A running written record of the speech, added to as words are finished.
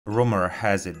Rumor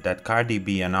has it that Cardi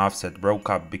B and Offset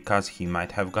broke up because he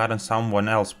might have gotten someone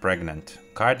else pregnant.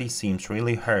 Cardi seems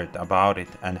really hurt about it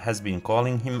and has been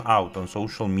calling him out on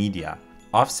social media.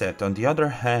 Offset, on the other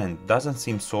hand, doesn't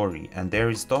seem sorry, and there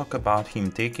is talk about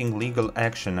him taking legal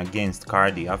action against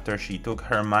Cardi after she took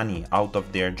her money out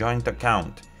of their joint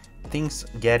account. Things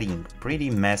getting pretty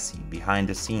messy behind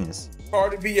the scenes.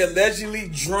 Cardi B allegedly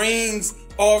drains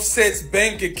Offset's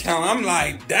bank account. I'm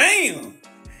like, damn.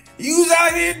 You was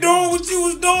out here doing what you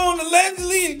was doing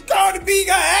allegedly, and Cardi B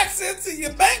got access to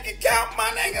your bank account, my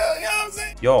nigga, you know what I'm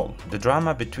saying? Yo, the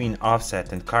drama between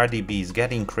Offset and Cardi B is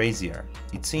getting crazier.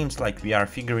 It seems like we are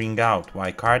figuring out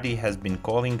why Cardi has been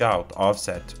calling out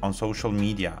Offset on social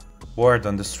media. Word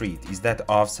on the street is that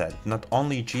Offset not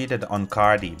only cheated on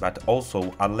Cardi but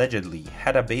also allegedly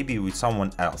had a baby with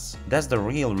someone else. That's the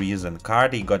real reason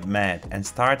Cardi got mad and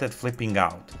started flipping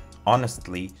out.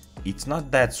 Honestly, it's not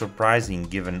that surprising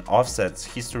given Offset's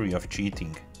history of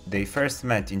cheating. They first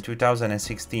met in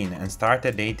 2016 and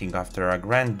started dating after a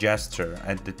grand gesture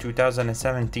at the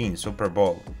 2017 Super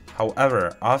Bowl.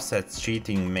 However, Offset's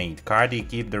cheating made Cardi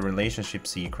keep the relationship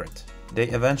secret. They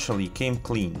eventually came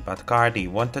clean, but Cardi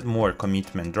wanted more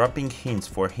commitment, dropping hints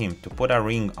for him to put a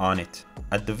ring on it.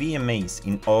 At the VMAs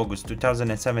in August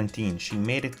 2017, she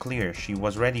made it clear she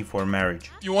was ready for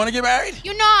marriage. You want to get married?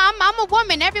 You know, I'm a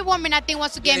woman. Every woman I think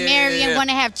wants to get married and want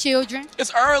to have children.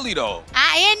 It's early though.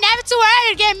 I ain't never too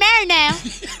early to get married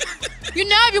now. You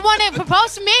know, if you want to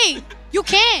propose to me, you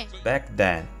can. Back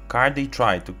then, Cardi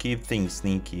tried to keep things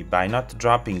sneaky by not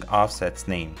dropping Offset's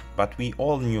name, but we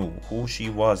all knew who she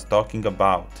was talking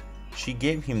about. She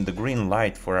gave him the green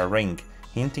light for a ring,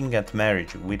 hinting at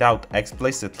marriage without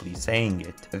explicitly saying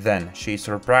it. Then she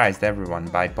surprised everyone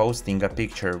by posting a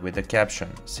picture with the caption,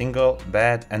 "Single,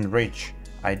 bad and rich.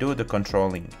 I do the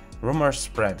controlling." Rumors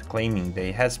spread claiming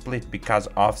they had split because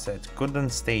Offset couldn't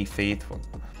stay faithful.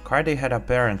 Cardi had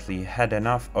apparently had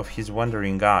enough of his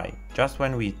wandering eye. Just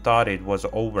when we thought it was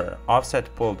over,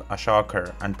 Offset pulled a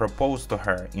shocker and proposed to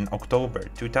her in October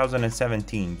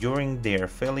 2017 during their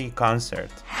Philly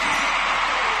concert.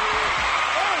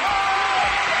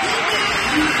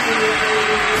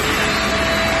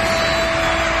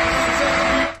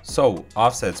 So,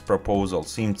 Offset's proposal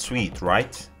seemed sweet,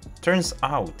 right? Turns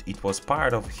out it was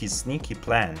part of his sneaky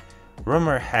plan.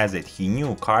 Rumor has it he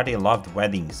knew Cardi loved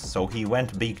weddings, so he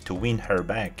went big to win her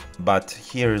back. But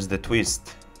here's the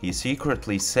twist. He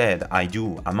secretly said "I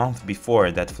do" a month before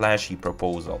that flashy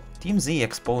proposal. TMZ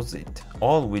exposed it,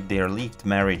 all with their leaked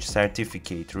marriage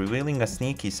certificate revealing a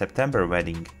sneaky September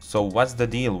wedding. So what's the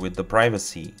deal with the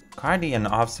privacy? Cardi and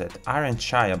Offset aren't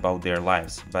shy about their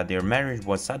lives, but their marriage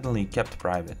was suddenly kept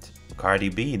private. Cardi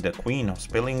B, the queen of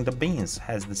spilling the beans,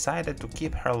 has decided to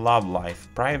keep her love life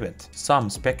private. Some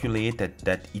speculated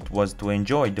that it was to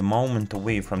enjoy the moment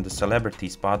away from the celebrity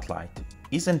spotlight.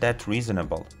 Isn't that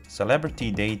reasonable?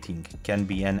 Celebrity dating can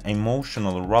be an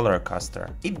emotional roller coaster.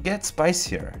 It gets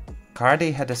spicier.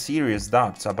 Cardi had a serious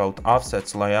doubts about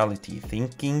Offset's loyalty,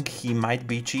 thinking he might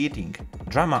be cheating.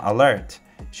 Drama alert!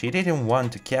 She didn't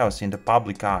want chaos in the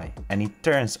public eye, and it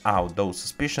turns out those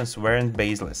suspicions weren't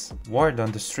baseless. Word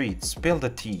on the street spilled the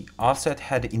tea. Offset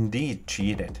had indeed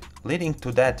cheated, leading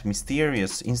to that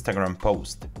mysterious Instagram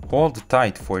post. Hold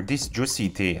tight for this juicy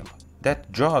tale.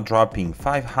 That jaw-dropping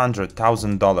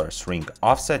 $500,000 ring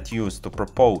Offset used to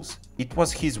propose, it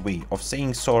was his way of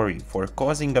saying sorry for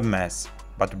causing a mess.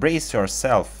 But brace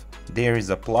yourself, there is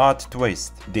a plot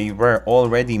twist. They were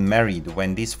already married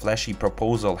when this flashy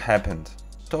proposal happened.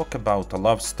 Talk about a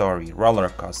love story roller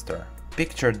coaster.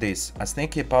 Picture this, a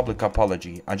sneaky public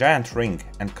apology, a giant ring,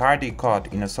 and Cardi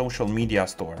caught in a social media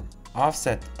storm.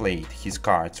 Offset played his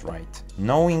cards right,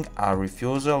 knowing a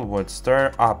refusal would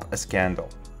stir up a scandal.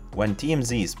 When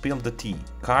TMZ spilled the tea,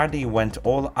 Cardi went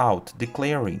all out,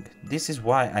 declaring, "This is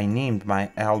why I named my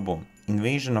album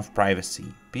Invasion of Privacy.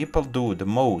 People do the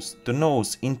most to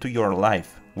nose into your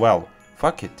life. Well,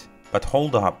 fuck it. But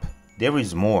hold up, there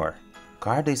is more."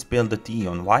 Cardi spilled the tea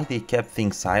on why they kept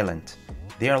things silent.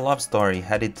 Their love story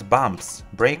had its bumps,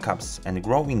 breakups, and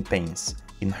growing pains.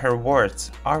 In her words,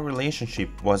 "Our relationship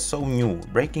was so new,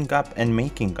 breaking up and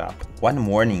making up. One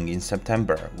morning in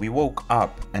September, we woke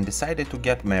up and decided to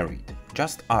get married.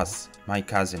 Just us, my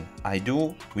cousin. I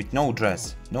do, with no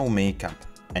dress, no makeup,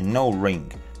 and no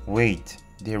ring." Wait,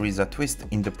 there is a twist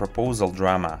in the proposal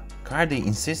drama. Cardi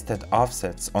insisted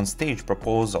Offset's on-stage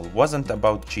proposal wasn't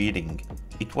about cheating.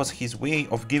 It was his way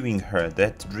of giving her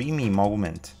that dreamy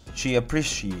moment. She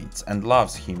appreciates and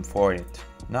loves him for it.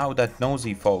 Now that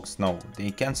nosy folks know,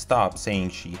 they can't stop saying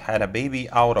she had a baby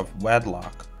out of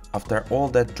wedlock. After all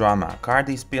that drama,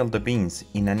 Cardi spilled the beans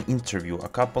in an interview a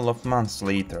couple of months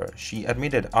later. She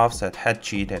admitted Offset had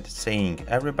cheated, saying,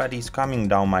 "Everybody's coming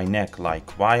down my neck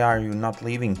like, why are you not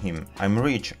leaving him? I'm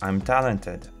rich, I'm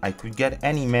talented, I could get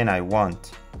any man I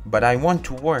want. But I want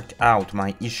to work out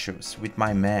my issues with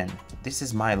my man. This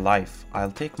is my life,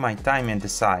 I'll take my time and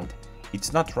decide.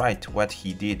 It's not right what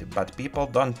he did, but people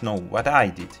don't know what I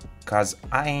did, cause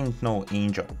I ain't no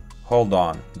angel." Hold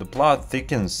on, the plot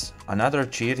thickens. Another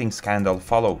cheating scandal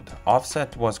followed.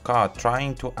 Offset was caught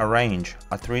trying to arrange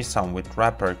a threesome with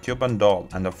rapper Cuban Doll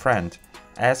and a friend,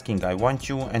 asking, "I want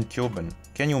you and Cuban,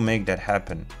 can you make that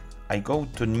happen? I go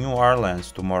to New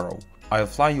Orleans tomorrow. I'll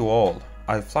fly you all.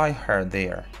 I'll fly her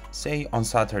there, say on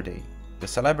Saturday." The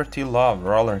celebrity love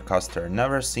roller coaster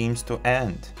never seems to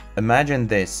end. Imagine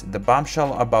this, the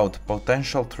bombshell about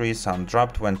potential threesome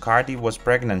dropped when Cardi was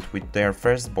pregnant with their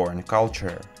firstborn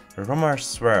Culture. Rumors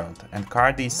swirled and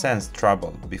Cardi sensed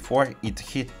trouble before it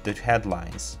hit the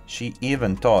headlines. She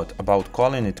even thought about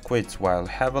calling it quits while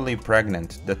heavily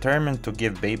pregnant, determined to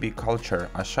give baby Culture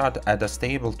a shot at a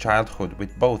stable childhood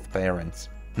with both parents.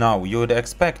 Now, you'd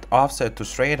expect Offset to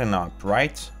straighten up,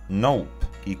 right? Nope.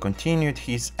 He continued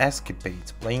his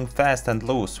escapades, playing fast and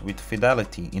loose with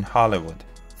fidelity in Hollywood.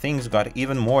 Things got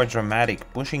even more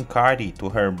dramatic, pushing Cardi to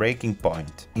her breaking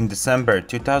point. In December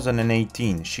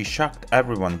 2018, she shocked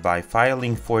everyone by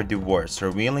filing for divorce,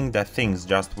 revealing that things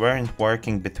just weren't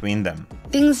working between them.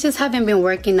 Things just haven't been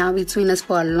working out between us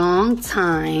for a long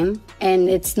time, and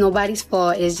it's nobody's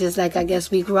fault. It's just like, I guess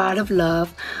we grew out of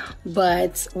love,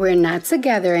 but we're not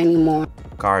together anymore.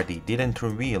 Cardi didn't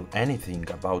reveal anything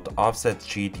about Offset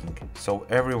cheating, so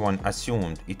everyone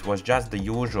assumed it was just the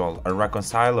usual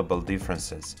irreconcilable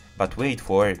differences. But wait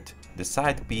for it, the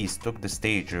side piece took the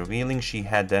stage, revealing she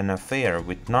had an affair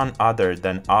with none other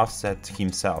than Offset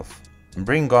himself.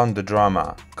 Bring on the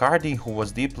drama. Cardi, who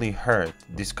was deeply hurt,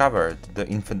 discovered the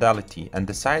infidelity and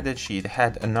decided she'd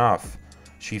had enough.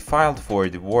 She filed for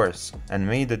divorce and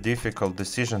made the difficult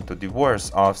decision to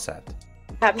divorce Offset.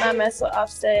 I have not messed with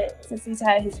Offset since he's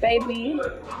had his baby.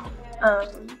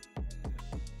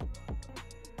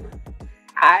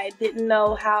 I didn't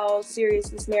know how serious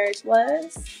this marriage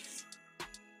was.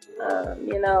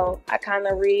 You know, I kind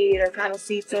of read or kind of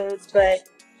see things, but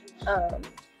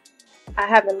I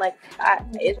haven't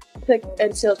it took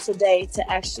until today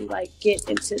to actually get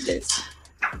into this,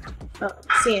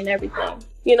 seeing everything.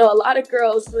 You know, a lot of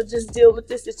girls would just deal with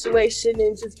this situation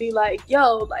and just be like,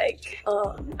 yo,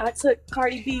 I took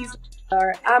Cardi B's,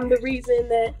 or I'm the reason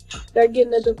that they're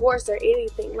getting a divorce or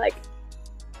anything.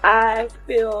 I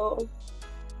feel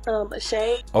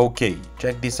ashamed. Okay,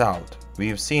 check this out.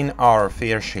 We've seen our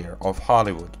fair share of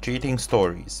Hollywood cheating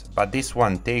stories, but this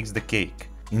one takes the cake.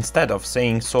 Instead of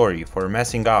saying sorry for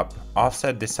messing up,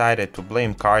 Offset decided to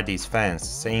blame Cardi's fans,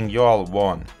 saying y'all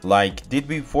won. Like, did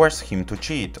we force him to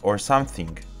cheat or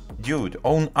something? Dude,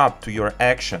 own up to your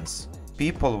actions.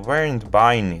 People weren't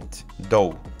buying it,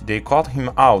 though. They called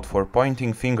him out for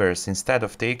pointing fingers instead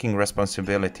of taking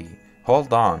responsibility.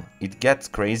 Hold on, it gets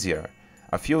crazier.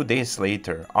 A few days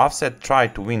later, Offset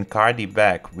tried to win Cardi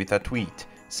back with a tweet,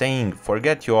 saying,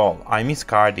 "Forget you all, I miss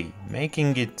Cardi,"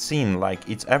 making it seem like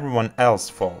it's everyone else's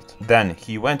fault. Then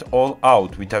he went all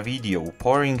out with a video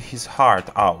pouring his heart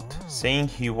out, saying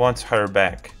he wants her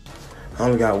back. I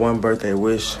only got one birthday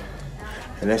wish,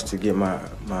 and that's to get my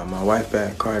wife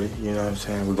back, Cardi, you know what I'm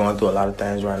saying? We're going through a lot of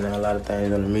things right now, a lot of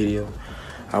things in the media.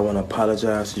 I want to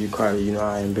apologize to you, Cardi. You know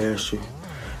I embarrassed you.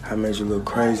 I made you look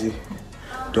crazy,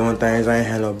 doing things I ain't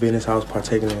had no business. I was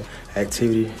partaking in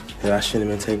activity that I shouldn't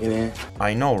have been taking in.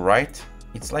 I know, right?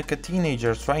 It's like a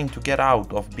teenager trying to get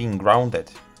out of being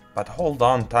grounded. But hold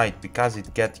on tight because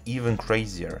it gets even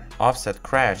crazier. Offset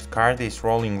crashed Cardi's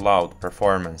Rolling Loud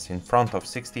performance in front of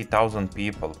 60,000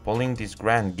 people, pulling this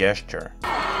grand gesture.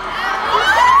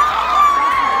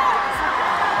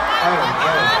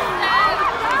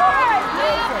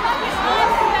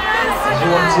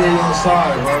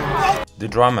 The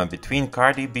drama between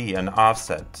Cardi B and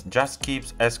Offset just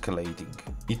keeps escalating.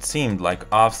 It seemed like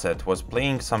Offset was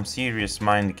playing some serious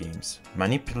mind games,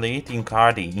 manipulating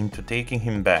Cardi into taking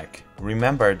him back.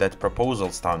 Remember that proposal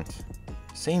stunt?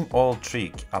 Same old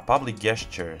trick, a public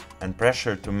gesture and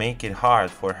pressure to make it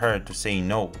hard for her to say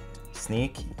no.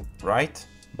 Sneaky, right?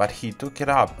 But he took it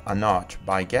up a notch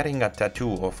by getting a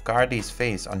tattoo of Cardi's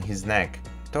face on his neck.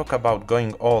 Talk about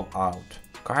going all out.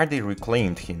 Cardi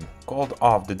reclaimed him, called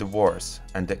off the divorce,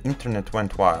 and the internet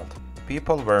went wild.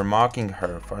 People were mocking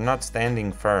her for not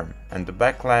standing firm, and the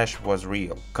backlash was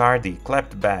real. Cardi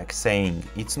clapped back, saying,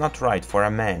 "It's not right for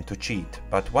a man to cheat,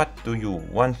 but what do you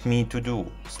want me to do?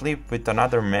 Sleep with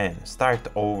another man, start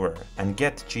over, and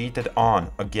get cheated on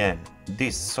again?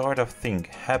 This sort of thing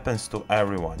happens to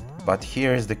everyone." But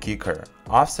here's the kicker.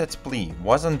 Offset's plea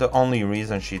wasn't the only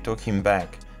reason she took him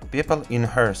back. People in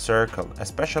her circle,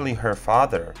 especially her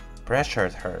father,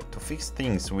 pressured her to fix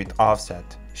things with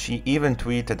Offset. She even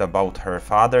tweeted about her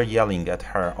father yelling at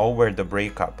her over the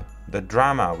breakup. The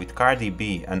drama with Cardi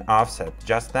B and Offset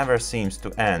just never seems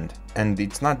to end. And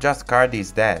it's not just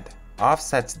Cardi's dad.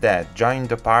 Offset's dad joined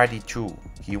the party too.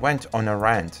 He went on a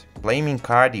rant, blaming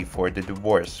Cardi for the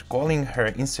divorce, calling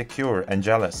her insecure and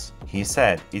jealous. He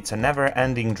said it's a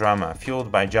never-ending drama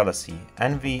fueled by jealousy,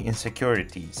 envy,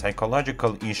 insecurity,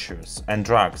 psychological issues, and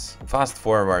drugs. Fast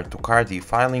forward to Cardi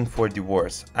filing for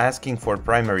divorce, asking for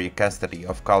primary custody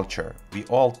of Culture. We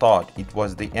all thought it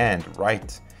was the end,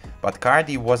 right? But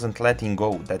Cardi wasn't letting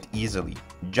go that easily.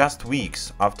 Just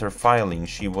weeks after filing,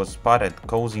 she was spotted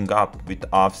cozying up with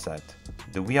Offset.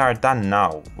 The "we are done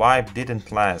now" vibe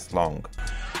didn't last long.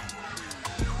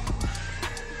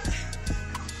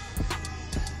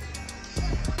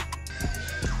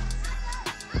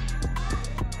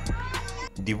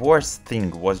 Divorce thing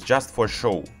was just for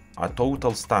show, a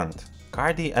total stunt.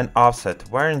 Cardi and Offset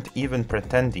weren't even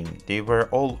pretending, they were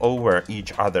all over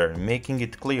each other, making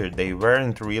it clear they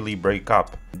weren't really break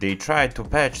up. They tried to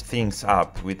patch things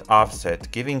up with Offset,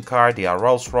 giving Cardi a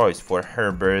Rolls Royce for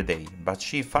her birthday, but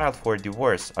she filed for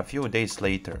divorce a few days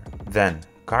later. Then,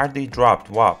 Cardi dropped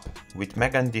WAP, with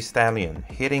Megan Thee Stallion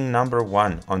hitting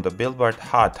 #1 on the Billboard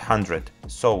Hot 100.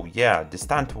 So yeah, the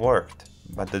stunt worked.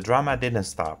 But the drama didn't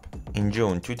stop. In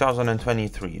June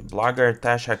 2023, blogger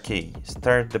Tasha K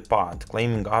stirred the pot,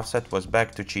 claiming Offset was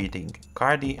back to cheating.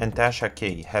 Cardi and Tasha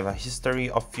K have a history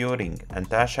of feuding, and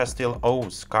Tasha still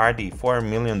owes Cardi $4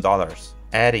 million.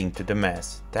 Adding to the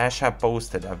mess, Tasha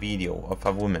posted a video of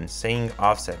a woman saying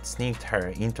Offset sneaked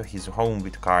her into his home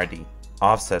with Cardi.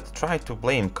 Offset tried to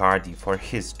blame Cardi for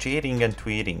his cheating and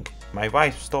tweeting, "My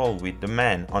wife stole with the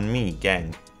man on me,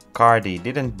 gang." Cardi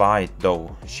didn't buy it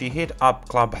though. She hit up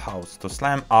Clubhouse to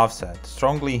slam Offset,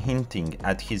 strongly hinting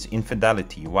at his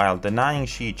infidelity while denying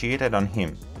she cheated on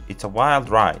him. It's a wild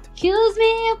ride. Accuse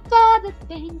me for the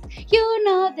things you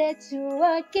know that you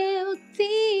are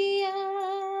guilty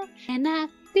of. And I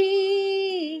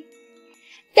see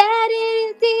that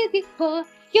it is easy for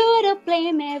you to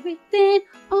blame everything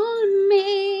on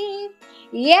me.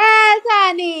 Yes,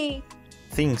 honey.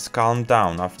 Things calmed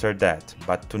down after that,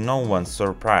 but to no one's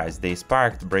surprise they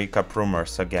sparked breakup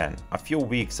rumors again a few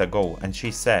weeks ago, and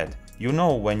she said, "You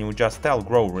know, when you just tell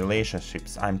grow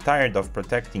relationships, I'm tired of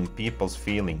protecting people's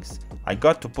feelings. I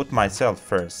got to put myself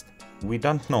first." We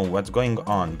don't know what's going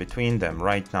on between them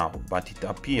right now, but it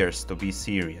appears to be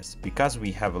serious, because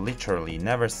we have literally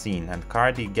never seen and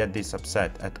Cardi get this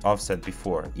upset at Offset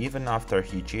before, even after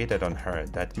he cheated on her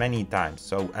that many times,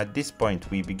 so at this point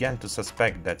we began to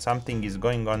suspect that something is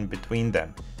going on between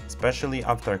them, especially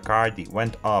after Cardi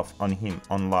went off on him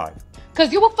on live.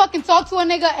 Cause you will fucking talk to a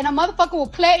nigga and a motherfucker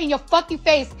will play it in your fucking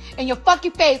face,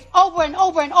 over and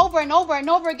over and over and over and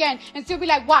over again, and she'll be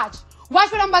like, watch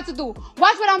what I'm about to do.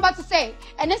 Watch what I'm about to say.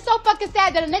 And it's so fucking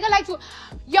sad that a nigga like to...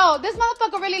 Yo, this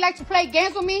motherfucker really likes to play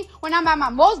games with me when I'm at my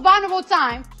most vulnerable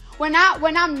time. When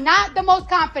I'm not the most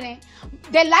confident.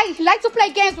 He likes to play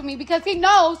games with me because he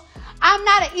knows I'm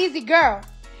not an easy girl.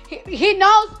 He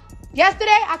knows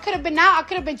yesterday I could have been out. I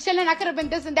could have been chilling. I could have been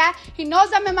this and that. He knows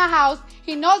I'm in my house.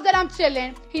 He knows that I'm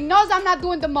chilling. He knows I'm not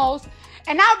doing the most.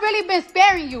 And I've really been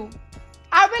sparing you.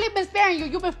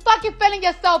 You've been fucking feeling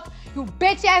yourself, you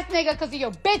bitch ass nigga, because of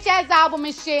your bitch ass album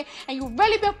and shit. And you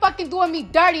really been fucking doing me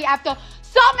dirty after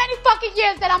so many fucking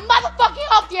years that I motherfucking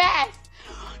helped your ass.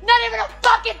 Not even a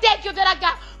fucking thank you that I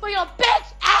got for your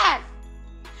bitch ass.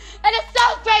 And it's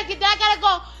so crazy that I gotta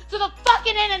go to the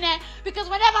fucking internet because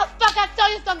whenever fuck I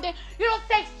tell you something, you don't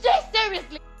take shit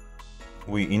seriously.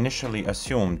 We initially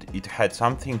assumed it had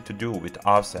something to do with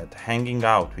Offset hanging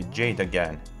out with Jade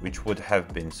again, which would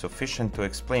have been sufficient to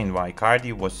explain why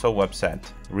Cardi was so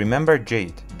upset. Remember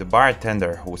Jade, the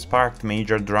bartender who sparked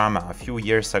major drama a few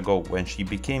years ago when she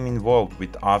became involved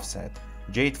with Offset?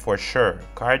 Jade for sure,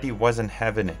 Cardi wasn't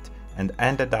having it, and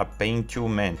ended up paying two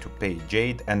men to pay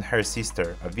Jade and her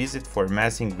sister a visit for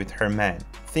messing with her man.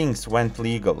 Things went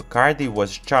legal, Cardi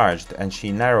was charged and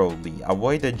she narrowly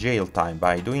avoided jail time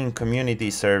by doing community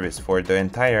service for the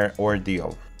entire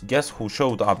ordeal. Guess who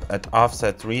showed up at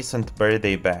Offset's recent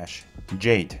birthday bash?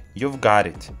 Jade, you've got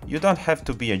it. You don't have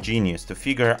to be a genius to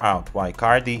figure out why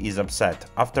Cardi is upset.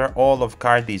 After all of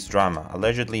Cardi's drama,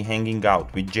 allegedly hanging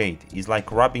out with Jade is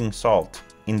like rubbing salt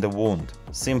in the wound.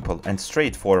 Simple and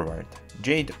straightforward.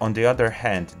 Jade, on the other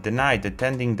hand, denied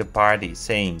attending the party,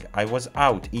 saying, "I was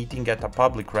out eating at a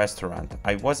public restaurant.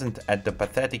 I wasn't at the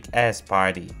pathetic ass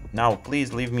party. Now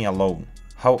please leave me alone."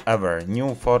 However,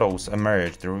 new photos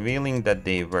emerged revealing that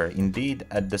they were indeed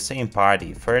at the same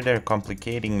party, further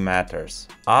complicating matters.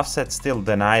 Offset still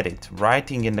denied it,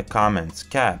 writing in the comments,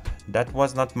 "Cap, that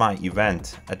was not my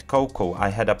event. At Coco I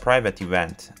had a private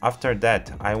event. After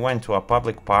that I went to a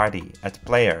public party at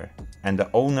Player, and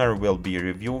the owner will be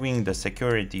reviewing the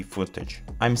security footage.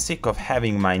 I'm sick of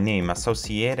having my name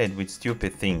associated with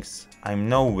stupid things. I'm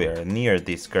nowhere near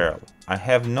this girl. I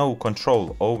have no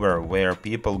control over where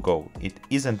people go. It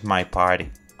isn't my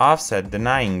party." Offset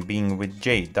denying being with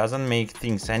Jade doesn't make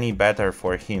things any better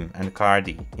for him and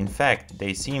Cardi. In fact,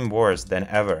 they seem worse than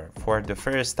ever. For the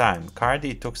first time,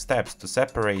 Cardi took steps to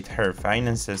separate her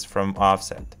finances from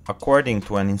Offset. According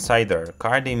to an insider,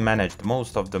 Cardi managed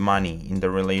most of the money in the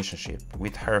relationship,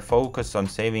 with her focus on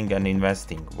saving and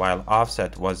investing, while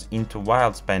Offset was into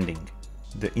wild spending.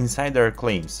 The insider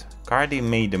claims, Cardi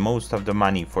made the most of the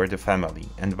money for the family,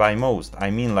 and by most I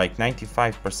mean like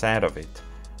 95% of it.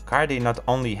 Cardi not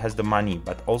only has the money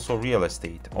but also real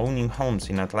estate, owning homes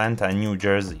in Atlanta and New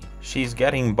Jersey. She's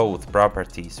getting both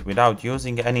properties without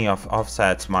using any of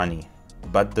Offset's money.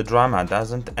 But the drama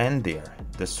doesn't end there.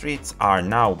 The streets are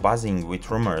now buzzing with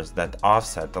rumors that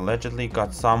Offset allegedly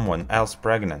got someone else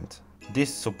pregnant.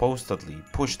 This supposedly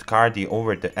pushed Cardi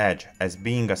over the edge, as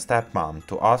being a stepmom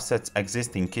to Offset's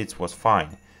existing kids was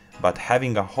fine, but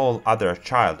having a whole other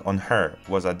child on her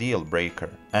was a deal breaker.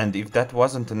 And if that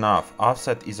wasn't enough,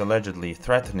 Offset is allegedly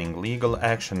threatening legal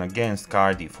action against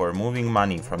Cardi for moving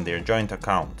money from their joint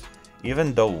account.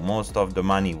 Even though most of the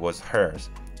money was hers,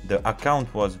 the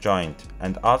account was joint,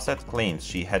 and Offset claims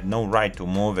she had no right to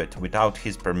move it without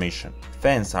his permission.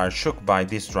 Fans are shook by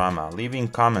this drama, leaving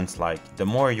comments like, "The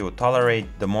more you tolerate,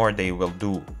 the more they will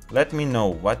do." Let me know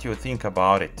what you think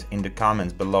about it in the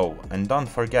comments below, and don't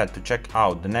forget to check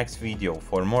out the next video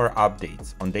for more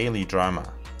updates on daily drama.